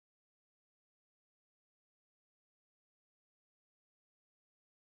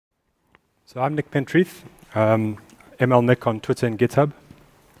So I'm Nick Pentreath, ML Nick on Twitter and GitHub.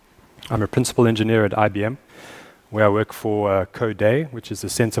 I'm a principal engineer at IBM, where I work for CodeDay, which is the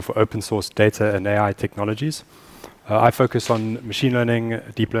Center for Open Source Data and AI Technologies. I focus on machine learning,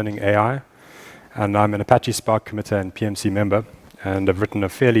 deep learning AI, and I'm an Apache Spark committer and PMC member, and I've written a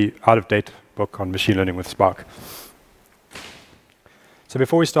fairly out-of-date book on machine learning with Spark. So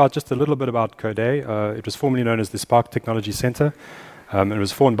before we start, just a little bit about CodeDay. It was formerly known as the Spark Technology Center. It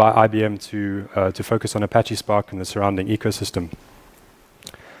was formed by IBM to focus on Apache Spark and the surrounding ecosystem.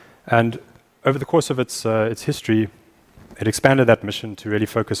 And over the course of its history, it expanded that mission to really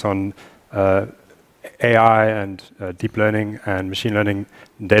focus on AI and deep learning and machine learning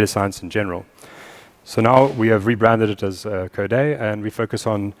and data science in general. So now we have rebranded it as CodeDay, and we focus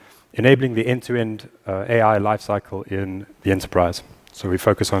on enabling the end-to-end AI lifecycle in the enterprise. So we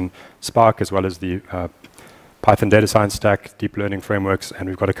focus on Spark as well as the Python data science stack, deep learning frameworks, and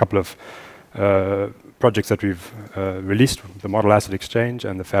we've got a couple of projects that we've released, the Model Asset Exchange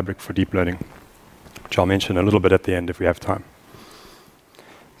and the Fabric for deep learning, which I'll mention a little bit at the end if we have time.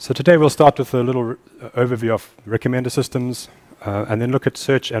 So today we'll start with a little overview of recommender systems, and then look at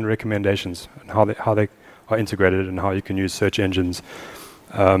search and recommendations and how they are integrated and how you can use search engines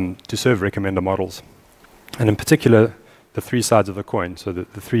to serve recommender models. And in particular, the three sides of the coin, so the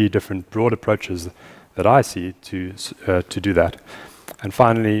three different broad approaches that I see to do that. And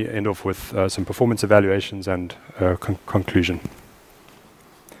finally, end off with some performance evaluations and conclusion.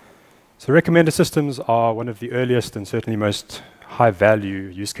 So recommender systems are one of the earliest and certainly most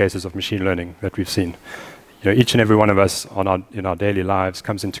high-value use cases of machine learning that we've seen. You know, each and every one of us in our daily lives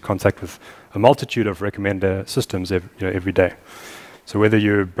comes into contact with a multitude of recommender systems every day. So whether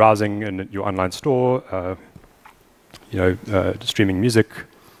you're browsing in your online store, streaming music,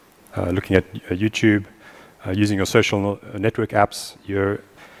 looking at YouTube, using your social network apps, you're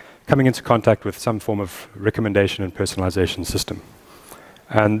coming into contact with some form of recommendation and personalization system.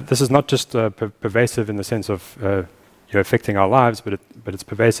 And this is not just pervasive in the sense of affecting our lives, but it's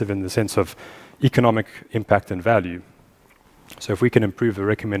pervasive in the sense of economic impact and value. So if we can improve the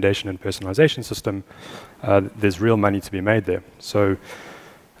recommendation and personalization system, there's real money to be made there. So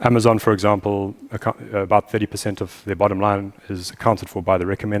Amazon, for example, about 30% of their bottom line is accounted for by the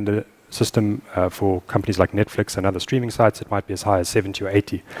recommender system. For companies like Netflix and other streaming sites, it might be as high as 70 or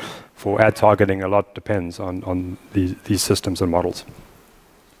 80. For ad targeting, a lot depends on these systems and models.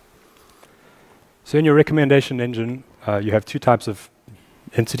 So in your recommendation engine, you have two types of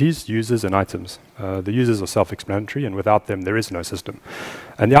entities, users and items. The users are self-explanatory, and without them, there is no system.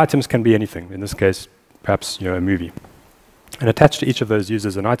 And the items can be anything. In this case, perhaps a movie. And attached to each of those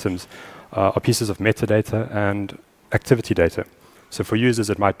users and items are pieces of metadata and activity data. So for users,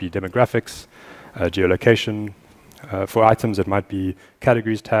 it might be demographics, geolocation. For items, it might be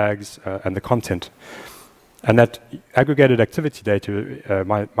categories, tags, and the content. And that aggregated activity data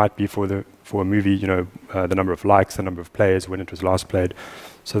might be for a movie, the number of likes, the number of plays, when it was last played.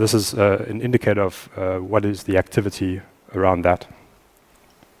 So this is an indicator of what is the activity around that.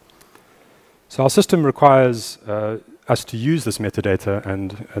 So our system requires us to use this metadata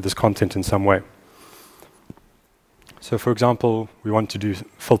and this content in some way. So for example, we want to do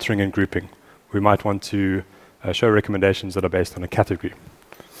filtering and grouping. We might want to show recommendations that are based on a category.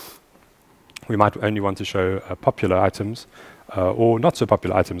 We might only want to show popular items or not so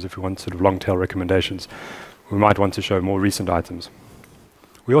popular items if we want sort of long tail recommendations. We might want to show more recent items.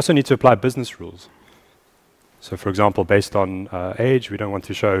 We also need to apply business rules. So for example, based on age, we don't want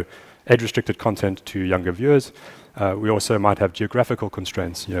to show age-restricted content to younger viewers. We also might have geographical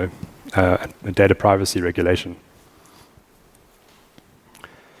constraints, and data privacy regulation.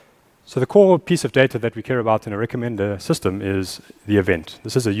 So the core piece of data that we care about in a recommender system is the event.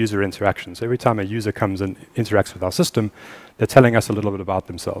 This is a user interaction. So every time a user comes and interacts with our system, they're telling us a little bit about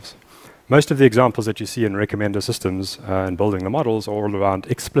themselves. Most of the examples that you see in recommender systems and building the models are all around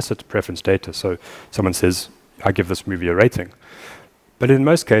explicit preference data. So someone says, I give this movie a rating. But in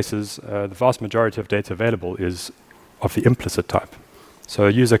most cases, the vast majority of data available is of the implicit type. So a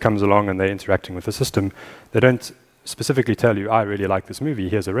user comes along and they're interacting with the system. They don't specifically tell you, I really like this movie,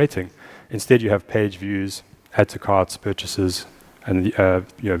 here's a rating. Instead, you have page views, add to carts, purchases, and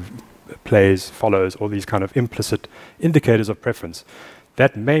plays, follows, all these kind of implicit indicators of preference.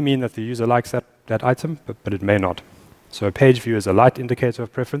 That may mean that the user likes that item, but it may not. So a page view is a light indicator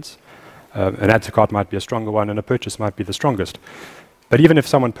of preference. An add to cart might be a stronger one, and a purchase might be the strongest. But even if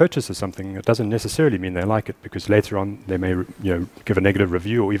someone purchases something, it doesn't necessarily mean they like it, because later on they may give a negative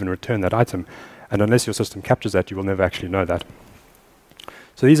review or even return that item. And unless your system captures that, you will never actually know that.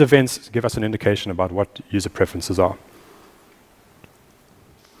 So these events give us an indication about what user preferences are.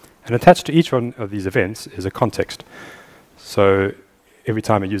 And attached to each one of these events is a context. So every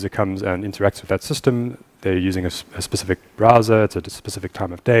time a user comes and interacts with that system, they're using a specific browser, it's at a specific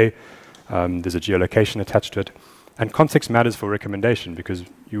time of day, there's a geolocation attached to it. And context matters for recommendation because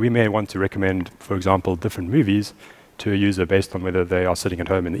we may want to recommend, for example, different movies to a user based on whether they are sitting at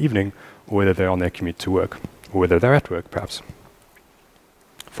home in the evening or whether they're on their commute to work, or whether they're at work, perhaps,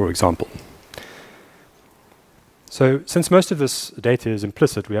 for example. So since most of this data is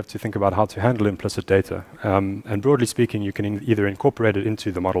implicit, we have to think about how to handle implicit data. And broadly speaking, you can either incorporate it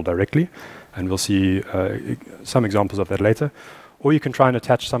into the model directly, and we'll see some examples of that later, or you can try and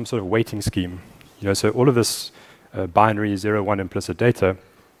attach some sort of weighting scheme. So all of this binary 0-1 implicit data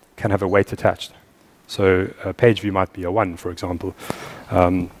can have a weight attached. So a page view might be a 1, for example.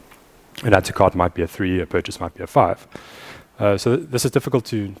 An add to cart might be a 3, a purchase might be a 5. So this is difficult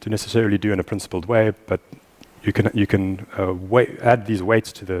to necessarily do in a principled way, but you can add these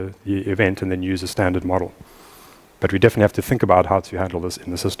weights to the event and then use a standard model. But we definitely have to think about how to handle this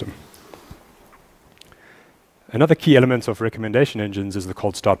in the system. Another key element of recommendation engines is the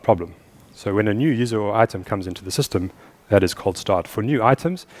cold start problem. So when a new user or item comes into the system, that is cold start. For new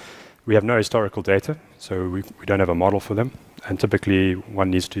items, we have no historical data, so we don't have a model for them. And typically,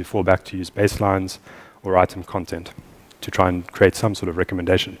 one needs to fall back to use baselines or item content to try and create some sort of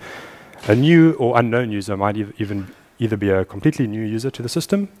recommendation. A new or unknown user might either be a completely new user to the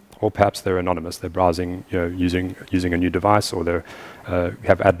system, or perhaps they're anonymous. They're browsing, using a new device, or they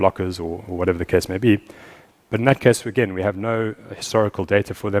have ad blockers, or whatever the case may be. But in that case, again, we have no historical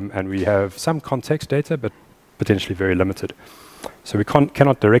data for them, and we have some context data, but potentially very limited. So we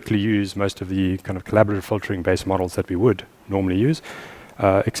cannot directly use most of the kind of collaborative filtering-based models that we would normally use,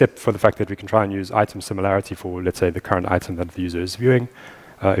 except for the fact that we can try and use item similarity for, let's say, the current item that the user is viewing,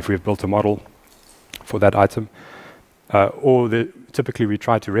 if we've built a model for that item. Typically, we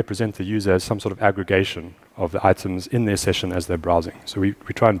try to represent the user as some sort of aggregation of the items in their session as they're browsing. So we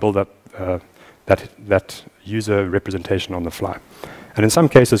try and build up that user representation on the fly. And in some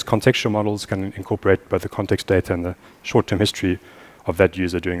cases, contextual models can incorporate both the context data and the short-term history of that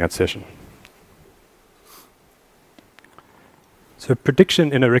user during that session. So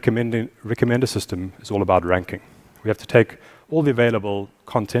prediction in a recommender system is all about ranking. We have to take all the available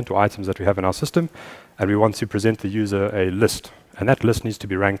content or items that we have in our system, and we want to present the user a list. And that list needs to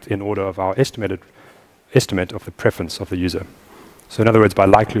be ranked in order of our estimate of the preference of the user. So in other words, by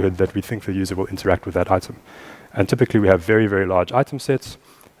likelihood that we think the user will interact with that item. And typically we have very, very large item sets,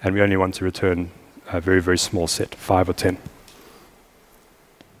 and we only want to return a very, very small set, 5 or 10.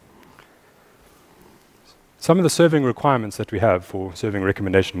 Some of the serving requirements that we have for serving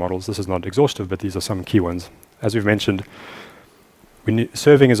recommendation models, this is not exhaustive, but these are some key ones. As we've mentioned,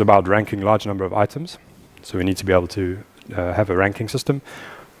 serving is about ranking a large number of items, so we need to be able to have a ranking system.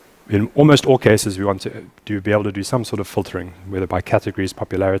 In almost all cases, we want to be able to do some sort of filtering, whether by categories,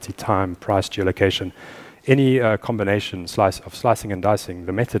 popularity, time, price, geolocation, any combination of slicing and dicing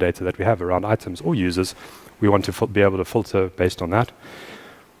the metadata that we have around items or users. We want to be able to filter based on that.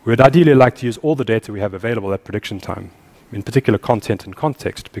 We would ideally like to use all the data we have available at prediction time, in particular content and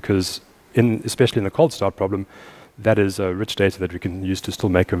context, because especially in the cold start problem, that is rich data that we can use to still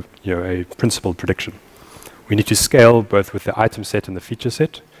make a principled prediction. We need to scale both with the item set and the feature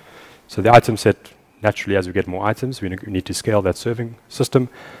set. So the item set, naturally, as we get more items, we need to scale that serving system.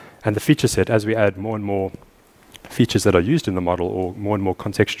 And the feature set, as we add more and more features that are used in the model, or more and more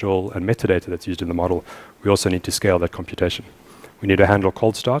contextual and metadata that's used in the model, we also need to scale that computation. We need to handle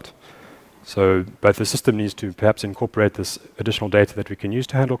cold start. So both the system needs to perhaps incorporate this additional data that we can use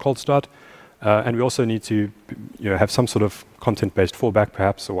to handle cold start, and we also need to have some sort of content-based fallback,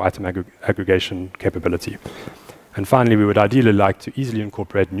 perhaps, or item aggregation capability. And finally, we would ideally like to easily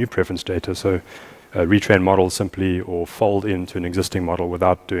incorporate new preference data, so retrain models simply, or fold into an existing model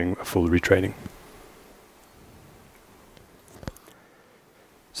without doing a full retraining.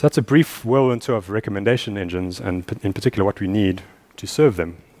 So that's a brief whirlwind tour of recommendation engines, and in particular what we need to serve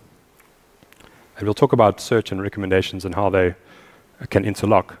them. And we'll talk about search and recommendations and how they can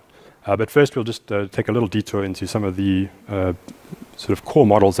interlock. But first, we'll just take a little detour into some of the sort of core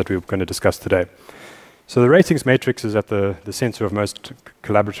models that we're going to discuss today. So the ratings matrix is at the center of most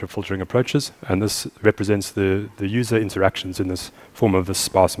collaborative filtering approaches, and this represents the user interactions in this form of this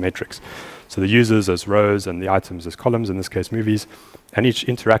sparse matrix. So the users as rows and the items as columns, in this case movies, and each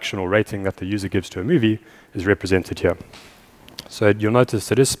interaction or rating that the user gives to a movie is represented here. So you'll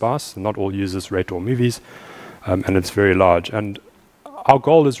notice it is sparse, not all users rate all movies, and it's very large. And our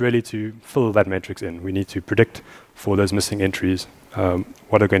goal is really to fill that matrix in. We need to predict for those missing entries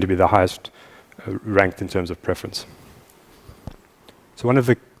what are going to be the highest ranked in terms of preference. So one of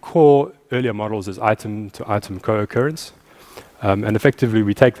the core earlier models is item-to-item co-occurrence. And effectively,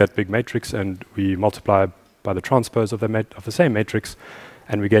 we take that big matrix and we multiply by the transpose of the same matrix,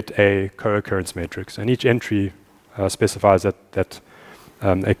 and we get a co-occurrence matrix. And each entry specifies that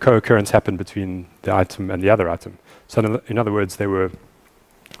a co-occurrence happened between the item and the other item. So in other words, they were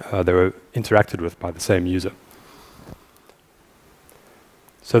interacted with by the same user.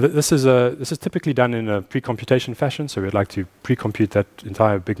 So this is typically done in a pre-computation fashion. So we'd like to pre-compute that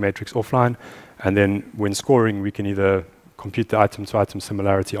entire big matrix offline, and then when scoring, we can either compute the item-to-item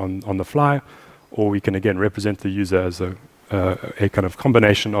similarity on the fly, or we can again represent the user as a kind of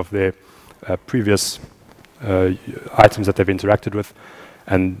combination of their previous items that they've interacted with,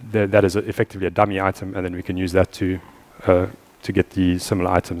 and that is effectively a dummy item, and then we can use that to get the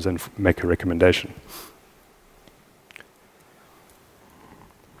similar items and make a recommendation.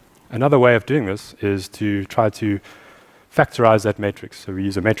 Another way of doing this is to try to factorize that matrix. So we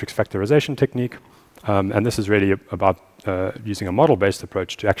use a matrix factorization technique, and this is really about using a model-based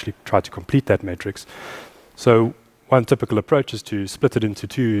approach to actually try to complete that matrix. So one typical approach is to split it into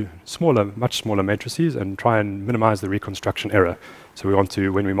two much smaller matrices and try and minimize the reconstruction error. So we want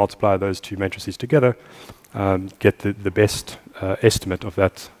to, when we multiply those two matrices together, get the best estimate of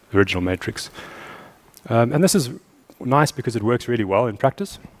that original matrix. And this is nice because it works really well in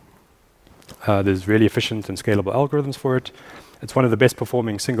practice. There's really efficient and scalable algorithms for it. It's one of the best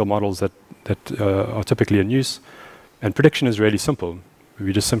performing single models that are typically in use. And prediction is really simple.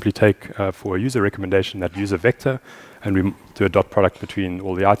 We just simply take, for a user recommendation, that user vector, and we do a dot product between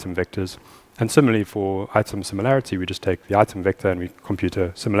all the item vectors. And similarly, for item similarity, we just take the item vector and we compute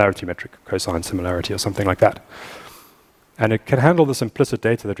a similarity metric, cosine similarity or something like that. And it can handle this implicit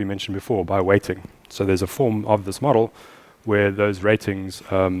data that we mentioned before by weighting. So there's a form of this model where those ratings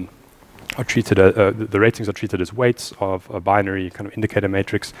are treated, the ratings are treated as weights of a binary kind of indicator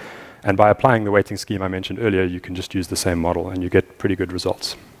matrix. And by applying the weighting scheme I mentioned earlier, you can just use the same model and you get pretty good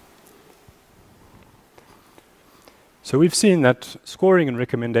results. So we've seen that scoring in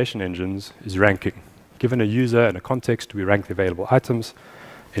recommendation engines is ranking. Given a user and a context, we rank the available items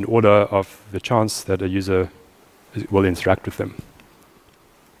in order of the chance that a user will interact with them.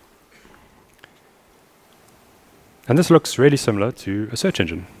 And this looks really similar to a search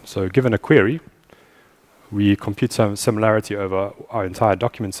engine. So given a query, we compute some similarity over our entire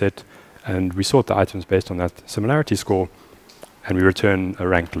document set, and we sort the items based on that similarity score, and we return a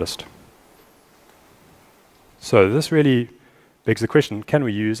ranked list. So this really begs the question, can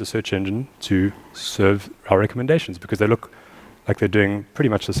we use a search engine to serve our recommendations? Because they look like they're doing pretty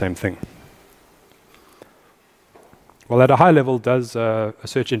much the same thing. Well, at a high level, does a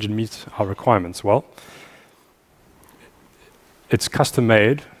search engine meet our requirements? Well, it's custom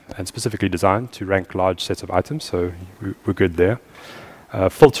made and specifically designed to rank large sets of items, so we're good there.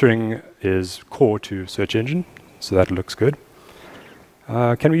 Filtering is core to search engine, so that looks good.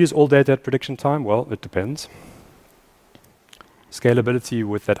 Can we use all data at prediction time? Well, it depends. Scalability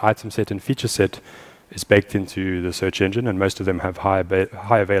with that item set and feature set is baked into the search engine, and most of them have high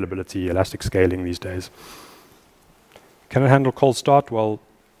availability, elastic scaling these days. Can it handle cold start? Well,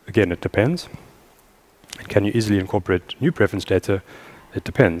 again, it depends. And can you easily incorporate new preference data? It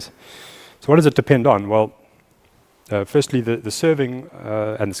depends. So what does it depend on? Well, firstly, the serving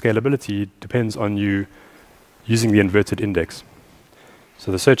and the scalability depends on you using the inverted index.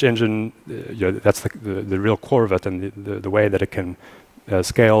 So the search engine, that's the real core of it, and the way that it can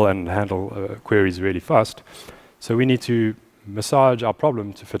scale and handle queries really fast. So we need to massage our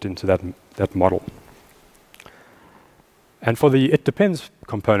problem to fit into that model. And for the it depends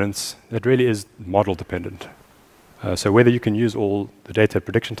components, it really is model dependent. So whether you can use all the data at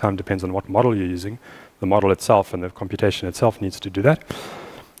prediction time depends on what model you're using. The model itself and the computation itself needs to do that.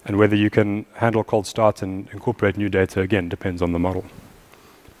 And whether you can handle cold start and incorporate new data, again, depends on the model.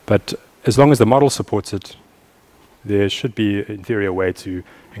 But as long as the model supports it, there should be, in theory, a way to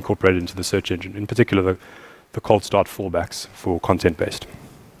incorporate it into the search engine, in particular the cold start fallbacks for content-based.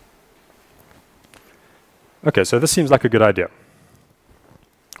 Okay, so this seems like a good idea.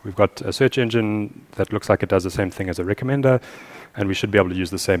 We've got a search engine that looks like it does the same thing as a recommender, and we should be able to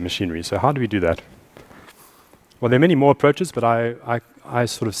use the same machinery. So how do we do that? Well, there are many more approaches, but I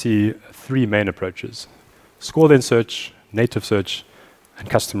sort of see three main approaches: score then search, native search, and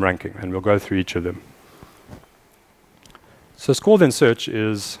custom ranking, and we'll go through each of them. So score then search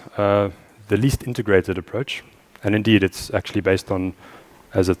is the least integrated approach, and indeed it's actually based on,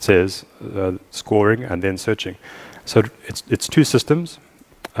 as it says, scoring and then searching. So it's two systems,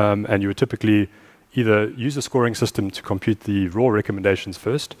 and you would typically either use a scoring system to compute the raw recommendations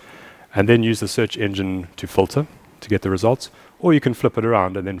first, and then use the search engine to filter to get the results, or you can flip it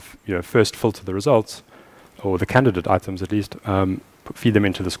around and then first filter the results, or the candidate items at least, feed them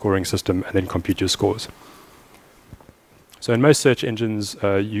into the scoring system, and then compute your scores. So in most search engines,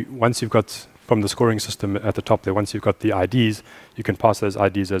 once you've got from the scoring system at the top there, once you've got the IDs, you can pass those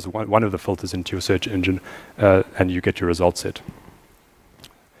IDs as one of the filters into your search engine, and you get your result set.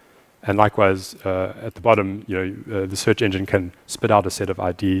 And likewise, at the bottom, the search engine can spit out a set of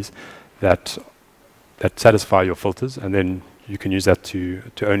IDs that satisfy your filters, and then you can use that to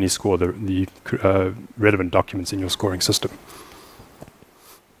only score the relevant documents in your scoring system.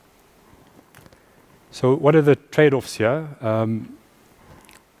 So what are the trade-offs here?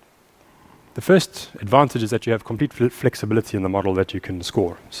 The first advantage is that you have complete flexibility in the model that you can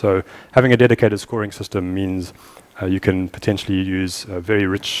score. So having a dedicated scoring system means you can potentially use very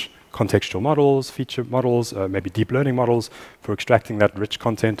rich contextual models, feature models, maybe deep learning models for extracting that rich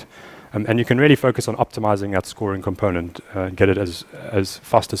content. And you can really focus on optimizing that scoring component and get it as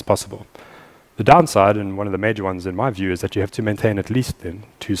fast as possible. The downside, and one of the major ones in my view, is that you have to maintain at least then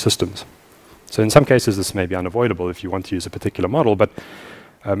 2 systems. So in some cases, this may be unavoidable if you want to use a particular model, but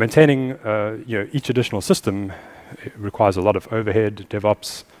maintaining each additional system requires a lot of overhead,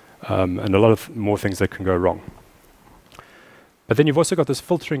 DevOps, and a lot of more things that can go wrong. But then you've also got this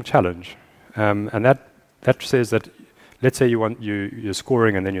filtering challenge, and that says that, let's say you're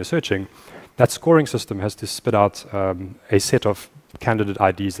scoring and then you're searching, that scoring system has to spit out a set of candidate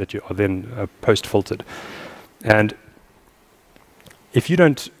IDs that you are then post-filtered. And if you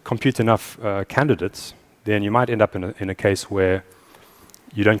don't compute enough candidates, then you might end up in a case where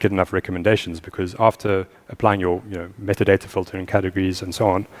you don't get enough recommendations, because after applying your metadata filtering categories and so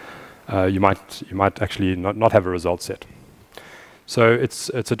on, you might actually not have a result set. So it's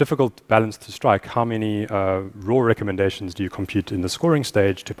a difficult balance to strike. How many raw recommendations do you compute in the scoring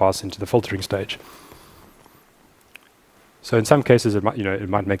stage to pass into the filtering stage? So in some cases, it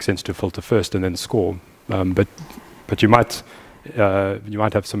might make sense to filter first and then score, but you might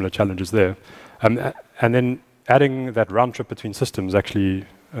have similar challenges there. And then adding that round trip between systems actually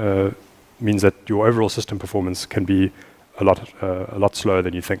means that your overall system performance can be a lot slower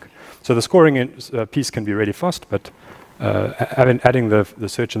than you think. So the scoring piece can be really fast, but adding the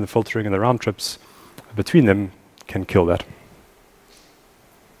search and the filtering and the round trips between them can kill that.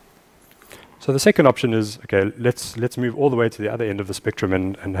 So the second option is, okay, let's move all the way to the other end of the spectrum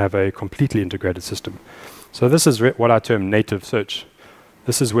and have a completely integrated system. So this is what I term native search.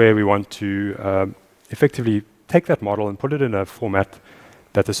 This is where we want to effectively take that model and put it in a format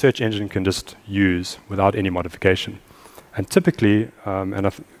that the search engine can just use without any modification. And typically,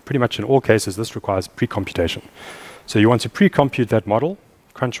 pretty much in all cases, this requires pre-computation. So you want to pre-compute that model,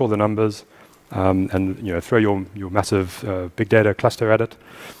 crunch all the numbers, and throw your massive big data cluster at it,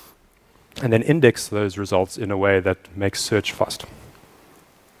 and then index those results in a way that makes search fast.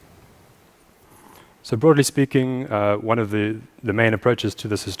 So broadly speaking, one of the main approaches to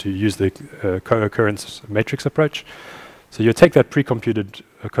this is to use the co-occurrence matrix approach. So you take that pre-computed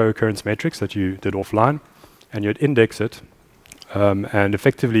co-occurrence matrix that you did offline, and you'd index it. And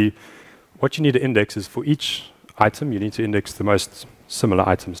effectively, what you need to index is for each item, you need to index the most similar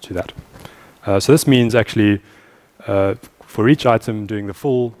items to that. So this means actually, for each item, doing the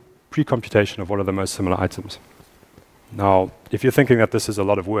full pre-computation of what are the most similar items. Now, if you're thinking that this is a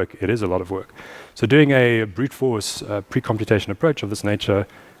lot of work, it is a lot of work. So doing a brute force pre-computation approach of this nature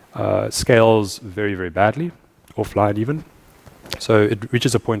scales very, very badly, offline even. So it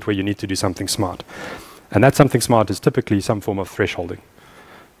reaches a point where you need to do something smart. And that something smart is typically some form of thresholding.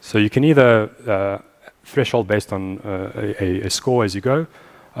 So you can either threshold based on a score as you go,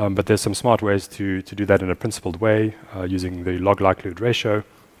 but there's some smart ways to do that in a principled way using the log likelihood ratio.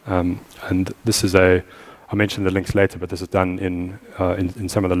 And this is I'll mention the links later, but this is done in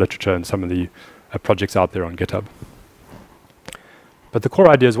some of the literature and some of the projects out there on GitHub. But the core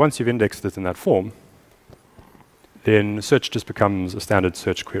idea is once you've indexed it in that form, then search just becomes a standard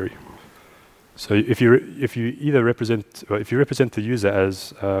search query. So if you represent the user as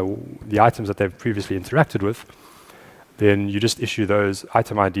the items that they've previously interacted with, then you just issue those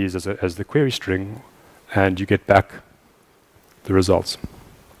item IDs as the query string, and you get back the results.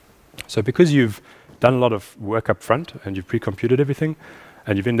 So because you've done a lot of work up front and you've pre-computed everything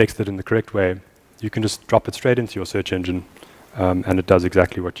and you've indexed it in the correct way, you can just drop it straight into your search engine, and it does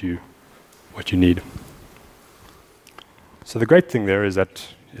exactly what you need. So the great thing there is that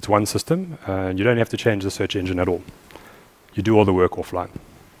it's one system, and you don't have to change the search engine at all. You do all the work offline.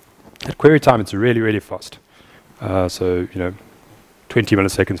 At query time, it's really, really fast. So 20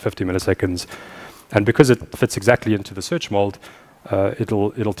 milliseconds, 50 milliseconds, and because it fits exactly into the search mold, and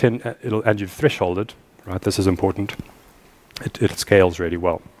you've thresholded, right? This is important. It scales really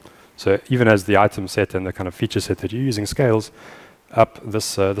well. So even as the item set and the kind of feature set that you're using scales up,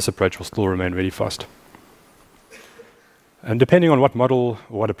 this approach will still remain really fast. And depending on what model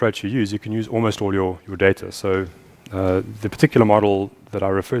or what approach you use, you can use almost all your data. So the particular model that I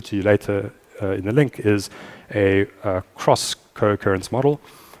refer to you later in the link is a cross co-occurrence model.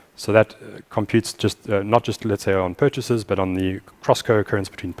 So that computes just not just, let's say, on purchases, but on the cross co-occurrence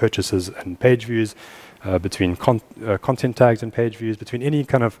between purchases and page views, between content tags and page views, between any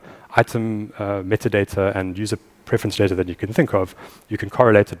kind of item metadata and user preference data that you can think of. You can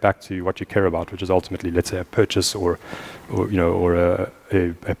correlate it back to what you care about, which is ultimately, let's say, a purchase or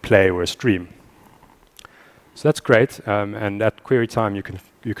a play or a stream. So that's great, and at query time you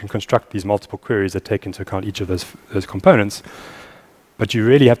can construct these multiple queries that take into account each of those components. But you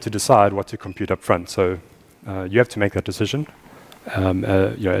really have to decide what to compute up front. So you have to make that decision, as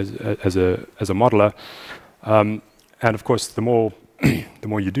a modeler. And of course, the more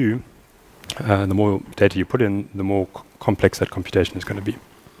you do, the more data you put in, the more complex that computation is going to be.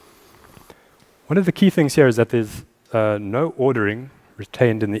 One of the key things here is that there's no ordering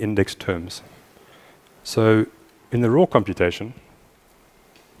retained in the index terms. So in the raw computation,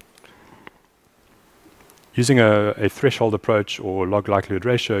 using a threshold approach or log likelihood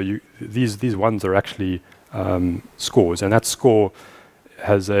ratio, these ones are actually scores, and that score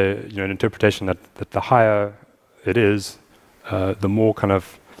has an interpretation that the higher it is, the more kind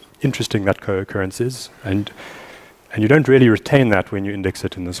of interesting that co-occurrence is, and you don't really retain that when you index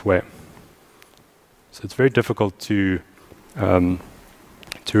it in this way. So it's very difficult to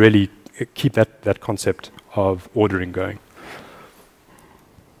really keep that concept of ordering going.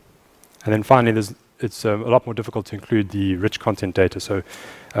 And then finally, it's a lot more difficult to include the rich content data. So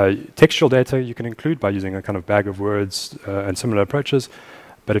textual data you can include by using a kind of bag of words and similar approaches.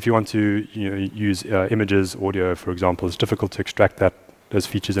 But if you want to use images, audio, for example, it's difficult to extract those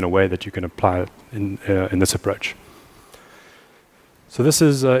features in a way that you can apply in this approach. So this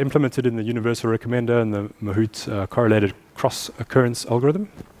is implemented in the universal recommender and the Mahout correlated cross-occurrence algorithm.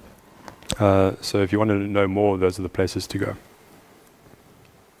 So if you want to know more, those are the places to go.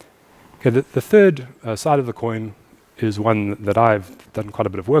 Okay, the third side of the coin is one that I've done quite a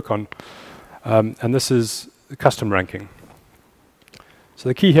bit of work on, and this is custom ranking. So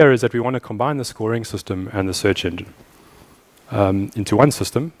the key here is that we want to combine the scoring system and the search engine into one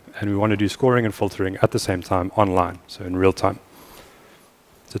system, and we want to do scoring and filtering at the same time online, so in real time.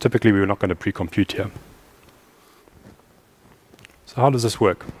 So typically we're not going to pre-compute here. So how does this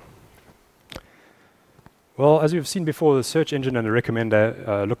work? Well, as we've seen before, the search engine and the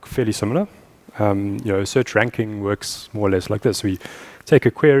recommender look fairly similar. Search ranking works more or less like this. We take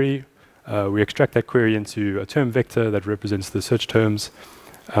a query, we extract that query into a term vector that represents the search terms,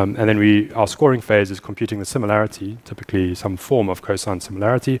 and then our scoring phase is computing the similarity, typically some form of cosine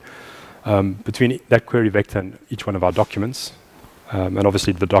similarity, between that query vector and each one of our documents, and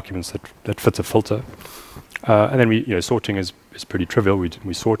obviously the documents that fit a filter. And then sorting is pretty trivial.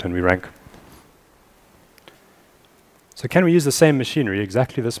 We sort and we rank. So can we use the same machinery,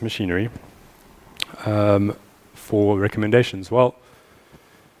 exactly this machinery, for recommendations? Well,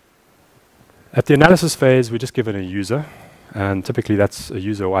 at the analysis phase, we're just given a user, and typically that's a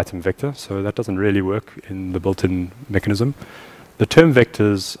user or item vector, so that doesn't really work in the built-in mechanism. The term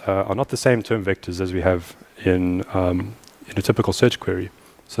vectors are not the same term vectors as we have in a typical search query.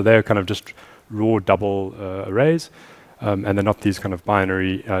 So they're kind of just raw double arrays, and they're not these kind of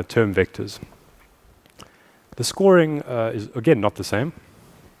binary term vectors. The scoring is, again, not the same,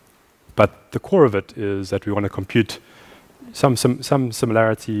 but the core of it is that we want to compute some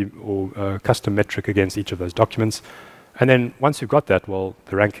similarity or custom metric against each of those documents. And then once you've got that, well,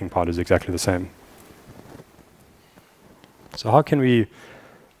 the ranking part is exactly the same. So how can we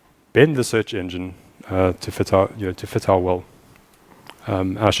bend the search engine to fit our will?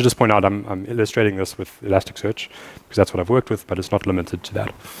 And I should just point out I'm illustrating this with Elasticsearch because that's what I've worked with, but it's not limited to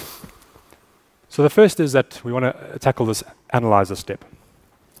that. So the first is that we want to tackle this analyzer step.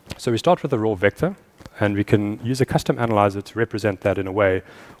 So we start with a raw vector, and we can use a custom analyzer to represent that in a way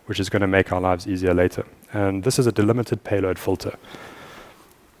which is going to make our lives easier later. And this is a delimited payload filter.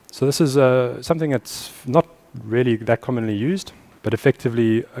 So this is something that's not really that commonly used, but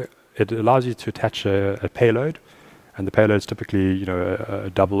effectively it allows you to attach a payload, and the payload is typically a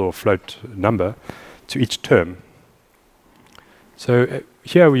double or float number to each term. So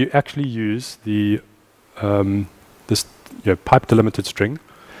here we actually use this pipe delimited string,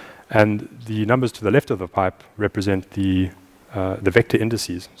 and the numbers to the left of the pipe represent the vector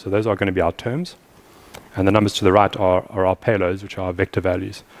indices. So those are going to be our terms, And the numbers to the right are our payloads, which are our vector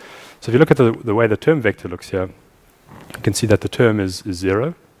values. So if you look at the way the term vector looks here, you can see that the term is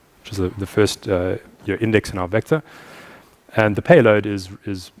 0, which is the first index in our vector. And the payload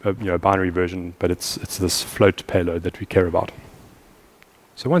is a binary version, but it's this float payload that we care about.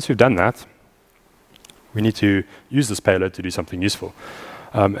 So once we've done that, we need to use this payload to do something useful.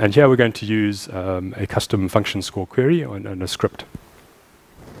 And here we're going to use a custom function score query and a script.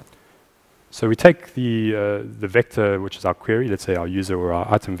 So we take the vector, which is our query, let's say our user or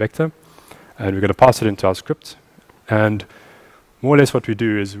our item vector, and we're going to pass it into our script. And more or less what we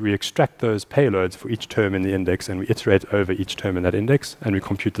do is we extract those payloads for each term in the index, and we iterate over each term in that index, and we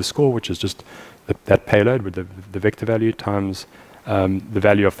compute the score, which is just that payload with the vector value times the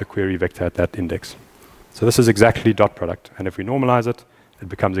value of the query vector at that index. So this is exactly dot product, and if we normalize it, it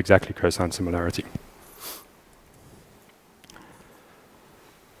becomes exactly cosine similarity.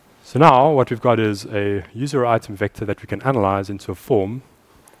 So now what we've got is a user item vector that we can analyze into a form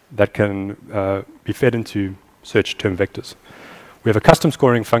that can be fed into search term vectors. We have a custom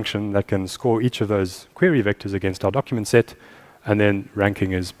scoring function that can score each of those query vectors against our document set, and then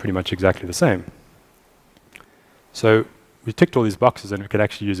ranking is pretty much exactly the same. So we ticked all these boxes, and we could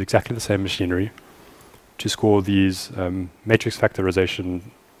actually use exactly the same machinery to score these matrix factorization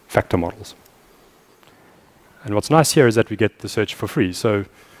factor models. And what's nice here is that we get the search for free. So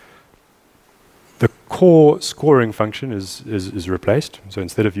the core scoring function is replaced. So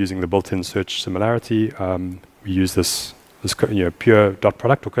instead of using the built-in search similarity, we use this pure dot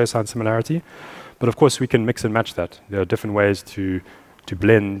product or cosine similarity. But of course, we can mix and match that. There are different ways to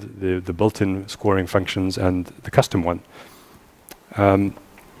blend the built-in scoring functions and the custom one.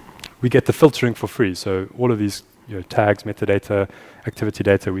 We get the filtering for free. So all of these tags, metadata, activity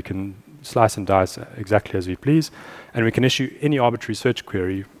data, we can slice and dice exactly as we please. And we can issue any arbitrary search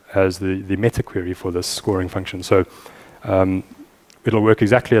query as the meta query for this scoring function. So it'll work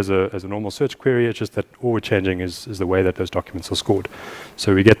exactly as a normal search query. It's just that all we're changing is the way that those documents are scored.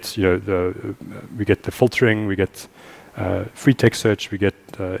 So we get we get the filtering, we get free text search, we get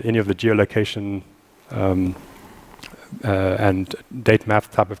any of the geolocation and date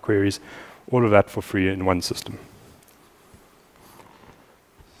math type of queries, all of that for free in one system.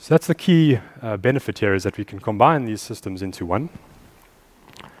 So that's the key benefit here, is that we can combine these systems into one.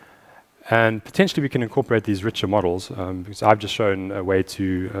 And potentially we can incorporate these richer models, because I've just shown a way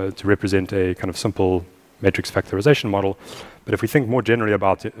to represent a kind of simple matrix factorization model. But if we think more generally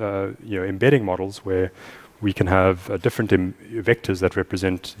about embedding models, where we can have different vectors that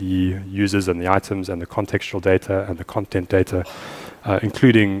represent the users and the items and the contextual data and the content data,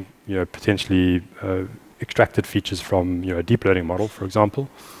 including potentially extracted features from a deep learning model, for example,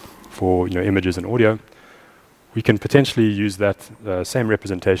 for images and audio. We can potentially use that same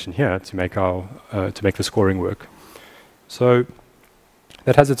representation here to make the scoring work. So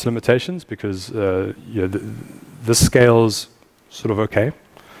that has its limitations, because this scales sort of okay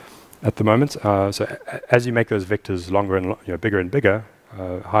at the moment. So as you make those vectors longer and bigger and bigger,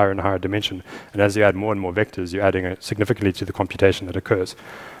 higher and higher dimension, and as you add more and more vectors, you're adding significantly to the computation that occurs.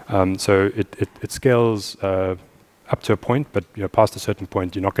 So it scales up to a point, but past a certain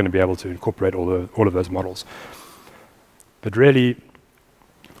point, you're not going to be able to incorporate all of those models. But really,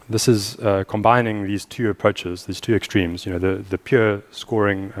 this is combining these two approaches, these two extremes. The pure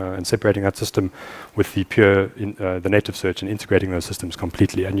scoring and separating that system with the pure the native search and integrating those systems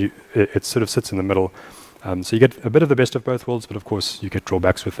completely. And it sort of sits in the middle. So you get a bit of the best of both worlds, but of course you get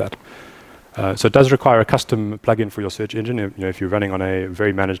drawbacks with that. So it does require a custom plugin for your search engine. If you're running on a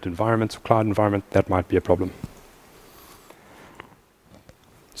very managed environment, cloud environment, that might be a problem.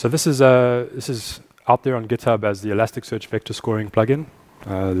 So this is out there on GitHub as the Elasticsearch vector scoring plugin.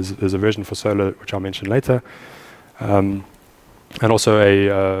 There's a version for Solar, which I'll mention later, and also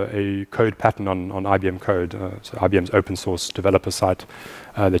a code pattern on IBM Code, so IBM's open source developer site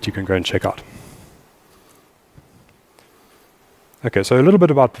that you can go and check out. Okay, so a little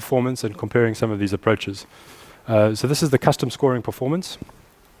bit about performance and comparing some of these approaches. So this is the custom scoring performance.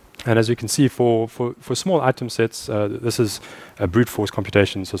 And as you can see, for small item sets, this is a brute force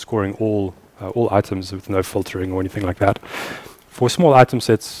computation, so scoring all items with no filtering or anything like that. For small item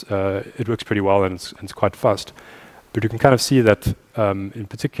sets, it works pretty well, and it's quite fast. But you can kind of see that, in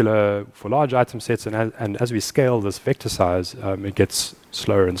particular, for large item sets, and as we scale this vector size, it gets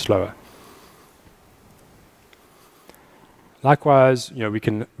slower and slower. Likewise, we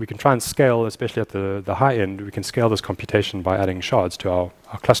can try and scale, especially at the high end. We can scale this computation by adding shards to our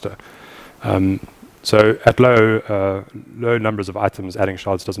cluster. So at low numbers of items, adding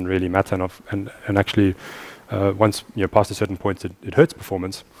shards doesn't really matter enough, and actually, once past a certain point, it hurts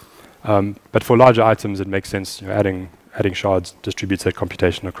performance. But for larger items, it makes sense. Adding shards distributes that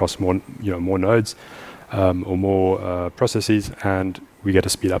computation across more nodes or more processes, and we get a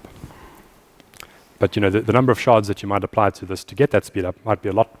speed up. But the number of shards that you might apply to this to get that speed up might be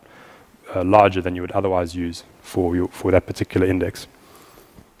a lot larger than you would otherwise use for that particular index.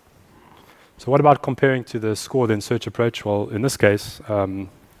 So what about comparing to the score then search approach? Well, in this case,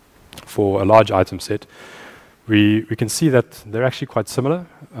 for a large item set, we can see that they're actually quite similar,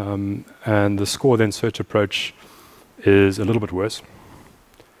 and the score then search approach is a little bit worse.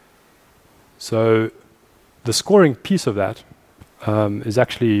 So the scoring piece of that is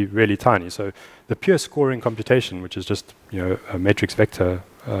actually really tiny. So the pure scoring computation, which is just a matrix vector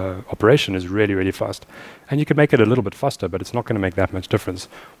operation, is really, really fast. And you can make it a little bit faster, but it's not going to make that much difference.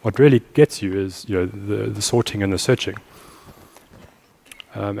 What really gets you is the sorting and the searching.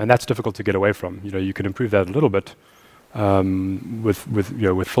 And that's difficult to get away from. You can improve that a little bit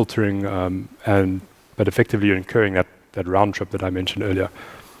with filtering, but effectively you're incurring that round trip that I mentioned earlier.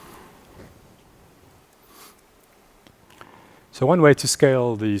 So one way to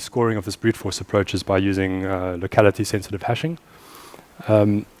scale the scoring of this brute force approach is by using locality-sensitive hashing.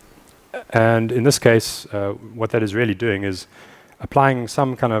 And in this case, what that is really doing is applying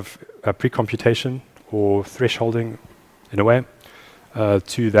some kind of pre-computation or thresholding, in a way,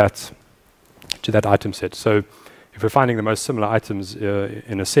 to that item set. So if we're finding the most similar items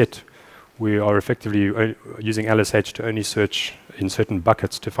in a set, we are effectively using LSH to only search in certain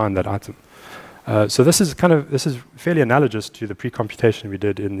buckets to find that item. So this is fairly analogous to the pre-computation we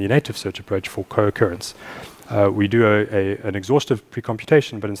did in the native search approach for co-occurrence. We do an exhaustive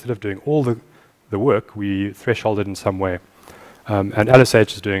pre-computation, but instead of doing all the work, we threshold it in some way. And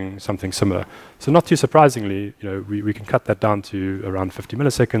LSH is doing something similar. So not too surprisingly, we can cut that down to around 50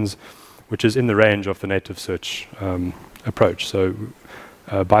 milliseconds, which is in the range of the native search approach. So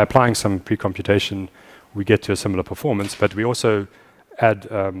by applying some pre-computation, we get to a similar performance, but we also add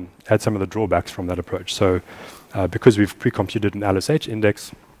some of the drawbacks from that approach. So because we've pre-computed an LSH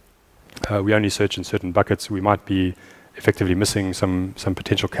index, we only search in certain buckets. We might be effectively missing some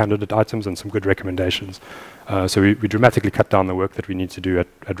potential candidate items and some good recommendations. So we dramatically cut down the work that we need to do at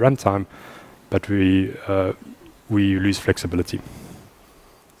runtime, but we lose flexibility.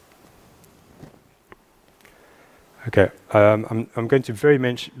 Okay, I'm going to very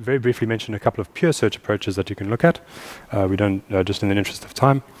briefly mention a couple of pure search approaches that you can look at. We don't, just in the interest of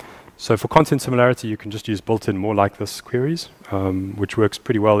time. So for content similarity, you can just use built-in more like this queries, which works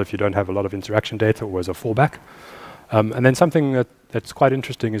pretty well if you don't have a lot of interaction data or as a fallback. And then something that's quite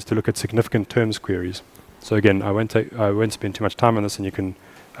interesting is to look at significant terms queries. So again, I won't spend too much time on this, and you can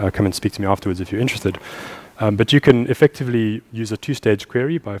come and speak to me afterwards if you're interested. But you can effectively use a two-stage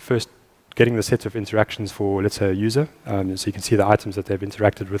query by first getting the set of interactions for, let's say, a user. So you can see the items that they've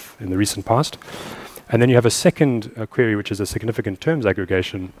interacted with in the recent past. And then you have a second query, which is a significant terms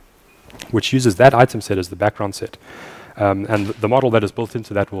aggregation, which uses that item set as the background set. And the model that is built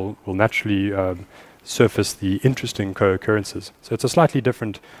into that will naturally surface the interesting co-occurrences. So it's a slightly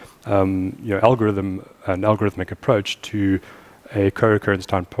different algorithm and algorithmic approach to a co-occurrence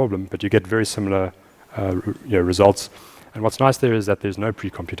time problem, but you get very similar results. And what's nice there is that there's no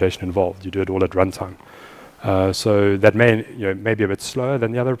pre-computation involved. You do it all at runtime. So that may be a bit slower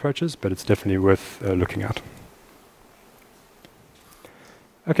than the other approaches, but it's definitely worth looking at.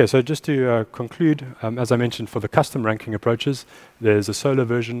 Okay, so just to conclude, as I mentioned, for the custom ranking approaches, there's a solo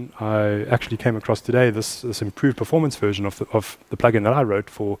version I actually came across today, this improved performance version of the plugin that I wrote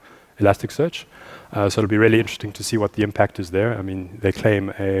for Elasticsearch. So it'll be really interesting to see what the impact is there. I mean, they claim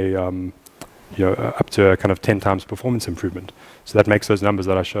up to a kind of 10 times performance improvement. So that makes those numbers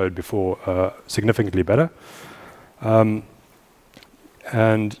that I showed before significantly better. And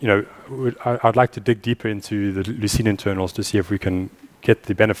I'd like to dig deeper into the Lucene internals to see if we can get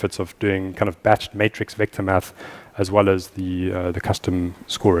the benefits of doing kind of batched matrix vector math as well as the custom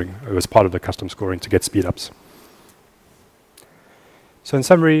scoring, or as part of the custom scoring to get speedups. So in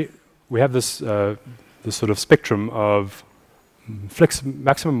summary, we have this sort of spectrum of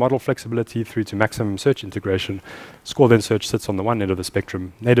maximum model flexibility through to maximum search integration. Score then search sits on the one end of the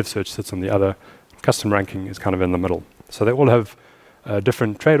spectrum, native search sits on the other, custom ranking is kind of in the middle. So they all have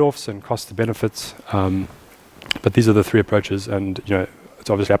different trade-offs and cost benefits, but these are the three approaches, and it's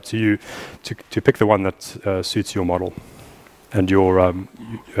obviously up to you to pick the one that suits your model and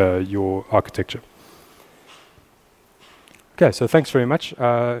your architecture. Okay, so thanks very much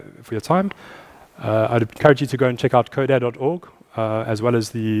for your time. I'd encourage you to go and check out codea.org, as well as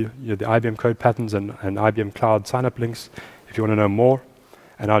the IBM code patterns and IBM cloud sign-up links if you want to know more.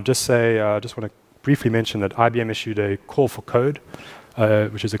 And I'll just say, I just want to briefly mention that IBM issued a call for code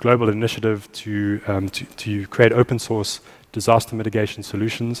which is a global initiative to create open source disaster mitigation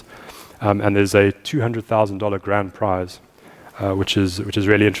solutions. And there's a $200,000 grand prize, which is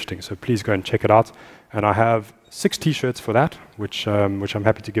really interesting. So please go and check it out. And I have 6 T-shirts for that, which I'm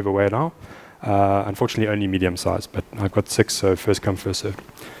happy to give away now. Unfortunately, only medium size, but I've got 6, so first come, first served.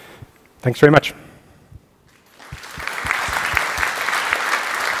 Thanks very much.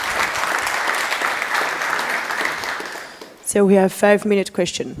 So we have 5-minute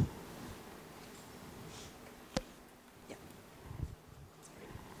question.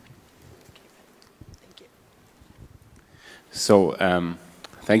 So,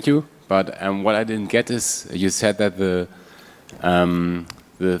 thank you. But what I didn't get is you said that the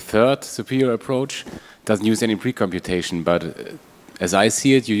third superior approach doesn't use any pre-computation. But as I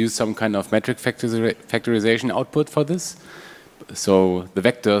see it, you use some kind of metric factorization output for this. So the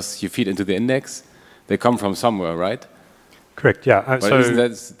vectors you feed into the index, they come from somewhere, right? Correct. Yeah. But isn't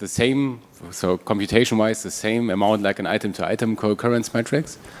that the same? So computation-wise, the same amount like an item-to-item co-occurrence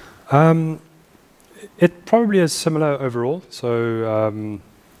matrix? It probably is similar overall. So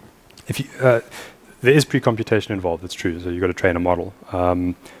if you, there is pre-computation involved, it's true. So you've got to train a model. I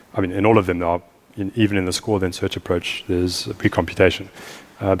mean, in all of them, there are, even in the score then search approach, there's pre-computation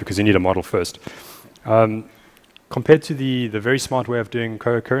because you need a model first. Compared to the very smart way of doing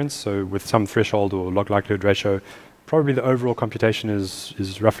co-occurrence, so with some threshold or log likelihood ratio, probably the overall computation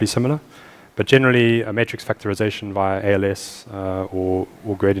is roughly similar. But generally, a matrix factorization via ALS or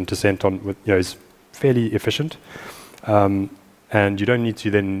gradient descent is fairly efficient. And you don't need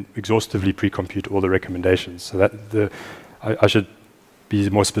to then exhaustively pre-compute all the recommendations. So that I should be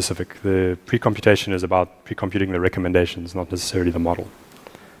more specific. The pre-computation is about pre-computing the recommendations, not necessarily the model.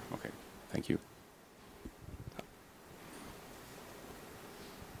 Okay, thank you.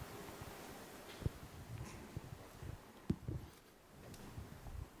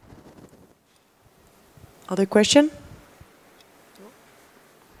 Other question?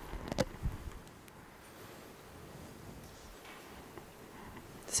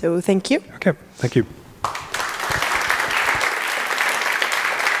 So thank you. Okay, thank you.